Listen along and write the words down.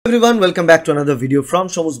Everyone, welcome back to another video from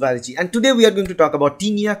Shomu's Biology, and today we are going to talk about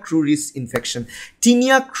Tinea Cruris infection.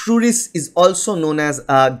 Tinea Cruris is also known as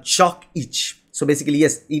Jock itch. So basically,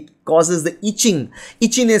 yes, it causes the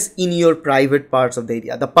itchiness in your private parts of the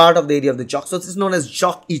area, the part of the area of the jock. So this is known as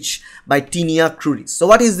Jock itch by Tinea Cruris. So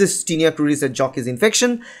what is this Tinea Cruris and Jock itch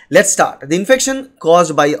infection? Let's start. The infection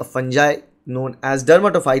caused by a fungi known as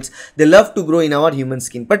dermatophytes. They love to grow in our human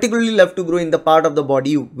skin, particularly love to grow in the part of the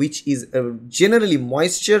body which is generally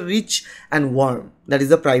moisture rich and warm. That is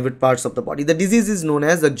the private parts of the body. The disease is known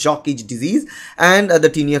as the Jock itch disease and the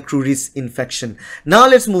Tinea Cruris infection. Now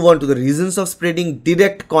let's move on to the reasons of spreading.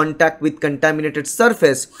 Direct contact with contaminated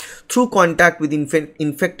surface through contact with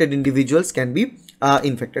infected individuals can be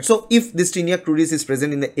infected. So if this Tinea Cruris is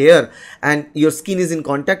present in the air and your skin is in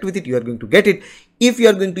contact with it, you are going to get it. If you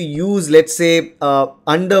are going to use, let's say,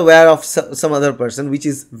 underwear of some other person, which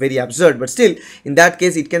is very absurd, but still in that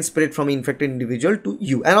case it can spread from an infected individual to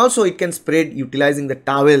you, and also it can spread utilizing the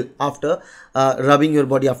towel after rubbing your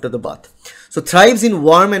body after the bath. So thrives in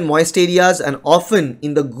warm and moist areas and often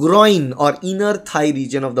in the groin or inner thigh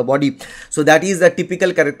region of the body. So that is the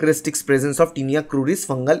typical characteristics presence of Tinea Cruris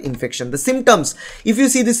fungal infection. The symptoms, if you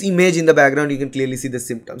see this image in the background, you can clearly see the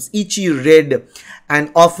symptoms: itchy, red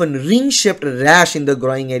and often ring-shaped rash in the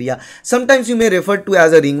groin area. Sometimes you may refer to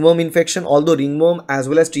as a ringworm infection, although ringworm as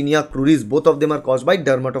well as Tinea Cruris, both of them are caused by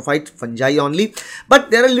dermatophyte fungi only,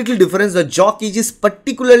 but there are a little difference. The Jock itch is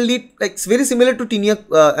particularly very similar to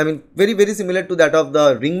Tinea, very similar to that of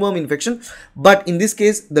the ringworm infection, but in this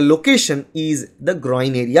case the location is the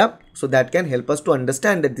groin area. So that can help us to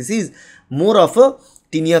understand that this is more of a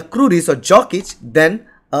Tinea Cruris or Jock itch than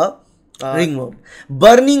a ringworm.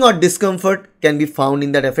 Burning or discomfort can be found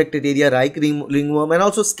in that affected area like ringworm, and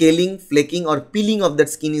also scaling, flaking or peeling of that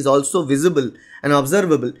skin is also visible and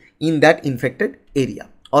observable in that infected area.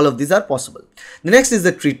 All of these are possible. The next is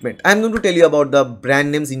the treatment. I am going to tell you about the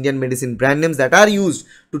brand names, Indian medicine brand names that are used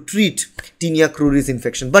to treat Tinea Cruris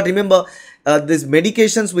infection. But remember, these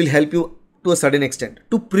medications will help you to a certain extent.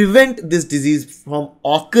 To prevent this disease from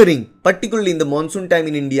occurring, particularly in the monsoon time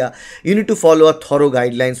in India, you need to follow a thorough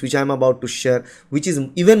guidelines, which I am about to share, which is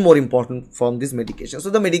even more important from this medication. So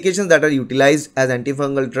the medications that are utilized as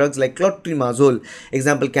antifungal drugs like clotrimazole,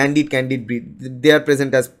 example Candid breed, they are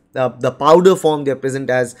present as the powder form, they are present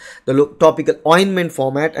as the topical ointment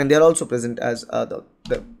format, and they are also present as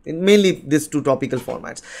mainly these two topical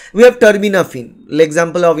formats. We have terbinafine,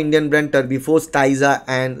 example of Indian brand Turbifos, Tiza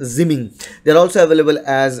and Ziming. They are also available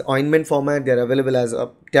as ointment format, they are available as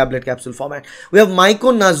a tablet capsule format. We have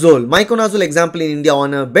Miconazole example in India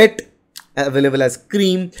on a bet, available as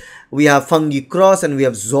cream. We have Fungi Cross and we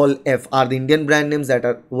have Zol F are the Indian brand names that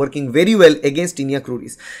are working very well against Tinea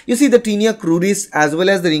Cruris. You see, the Tinea Cruris as well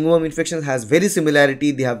as the ringworm infection has very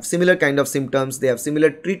similarity. They have similar kind of symptoms, they have similar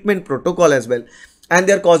treatment protocol as well, and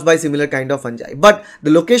they are caused by similar kind of fungi. But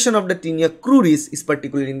the location of the Tinea Cruris is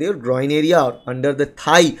particularly in their groin area or under the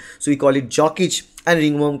thigh, so we call it Jock itch, and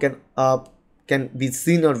ringworm can be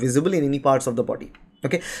seen or visible in any parts of the body.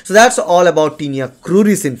 Okay, so that's all about Tinea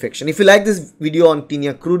Cruris infection. If you like this video on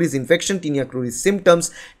Tinea Cruris infection, Tinea Cruris symptoms,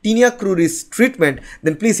 Tinea Cruris treatment,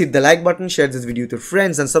 then please hit the like button, share this video with your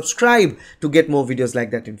friends and subscribe to get more videos like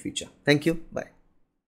that in future. Thank you. Bye.